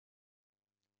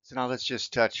So now let's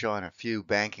just touch on a few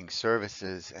banking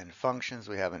services and functions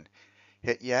we haven't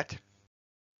hit yet.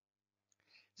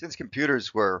 Since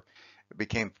computers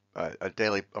became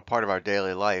a part of our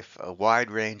daily life, a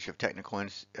wide range of technical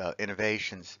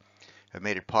innovations have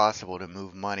made it possible to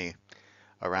move money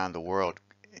around the world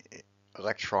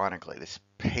electronically, this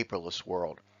paperless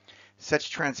world.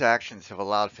 Such transactions have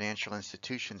allowed financial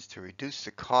institutions to reduce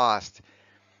the cost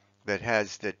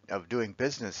of doing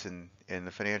business in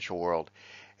the financial world,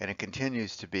 and it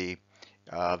continues to be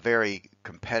a very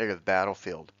competitive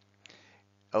battlefield.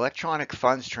 Electronic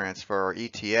funds transfer, or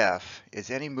ETF, is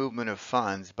any movement of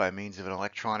funds by means of an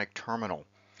electronic terminal,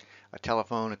 a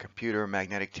telephone, a computer,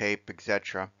 magnetic tape,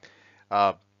 etc.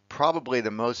 Uh, Probably the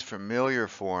most familiar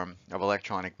form of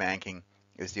electronic banking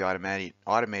is the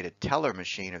automated teller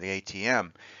machine, or the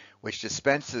ATM, which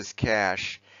dispenses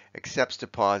cash, accepts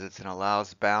deposits, and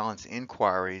allows balance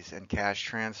inquiries and cash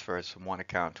transfers from one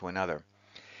account to another.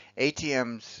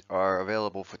 ATMs are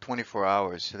available for 24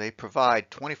 hours, so they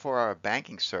provide 24-hour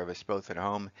banking service both at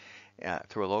home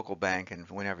through a local bank and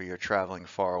whenever you're traveling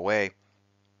far away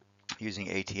using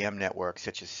ATM networks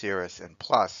such as Cirrus and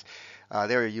Plus.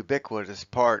 They're a ubiquitous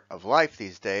part of life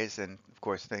these days, and of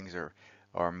course things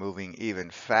are moving even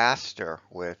faster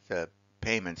with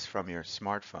payments from your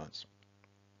smartphones.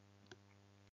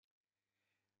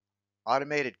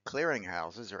 Automated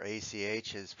clearinghouses, or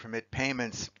ACHs, permit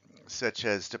payments such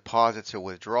as deposits or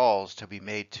withdrawals to be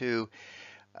made to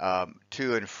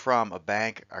and from a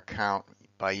bank account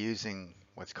by using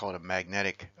what's called a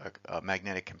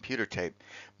magnetic computer tape.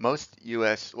 Most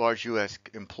large U.S.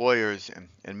 employers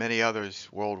and many others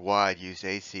worldwide use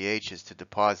ACHs to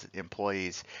deposit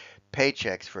employees'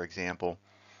 paychecks, for example,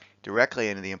 directly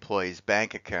into the employees'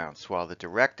 bank accounts, while the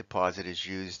direct deposit is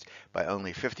used by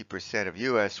only 50% of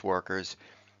U.S. workers,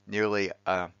 nearly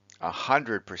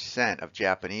 100% of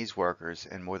Japanese workers,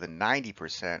 and more than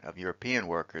 90% of European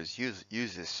workers use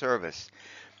this service.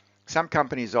 Some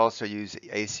companies also use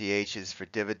ACHs for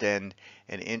dividend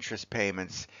and interest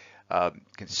payments.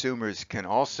 Consumers can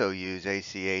also use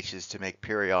ACHs to make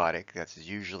periodic, that's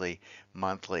usually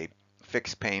monthly,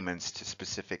 fixed payments to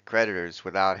specific creditors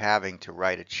without having to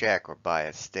write a check or buy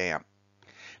a stamp.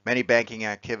 Many banking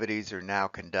activities are now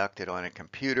conducted on a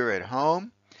computer at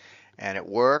home and at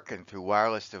work and through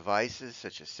wireless devices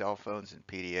such as cell phones and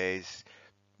PDAs,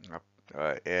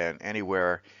 and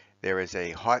anywhere there is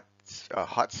a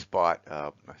hotspot,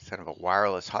 kind of a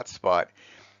wireless hotspot,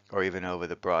 or even over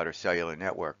the broader cellular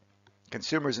network.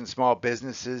 Consumers and small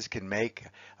businesses can make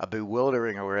a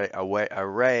bewildering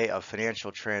array of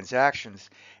financial transactions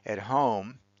at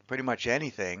home, pretty much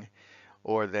anything,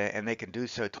 and they can do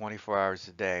so 24 hours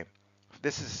a day.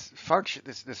 This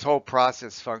whole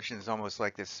process functions almost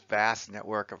like this vast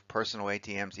network of personal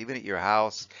ATMs, even at your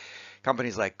house.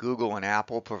 Companies like Google and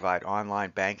Apple provide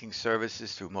online banking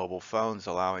services through mobile phones,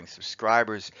 allowing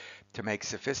subscribers to make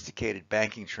sophisticated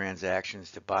banking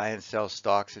transactions, to buy and sell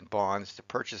stocks and bonds, to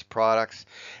purchase products,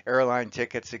 airline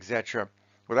tickets, etc.,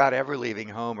 without ever leaving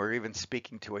home or even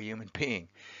speaking to a human being.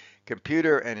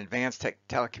 Computer and advanced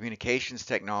telecommunications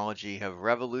technology have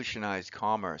revolutionized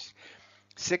commerce.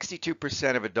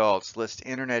 62% of adults list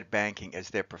internet banking as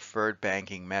their preferred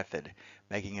banking method,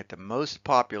 making it the most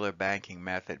popular banking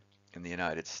method in the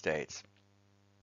United States.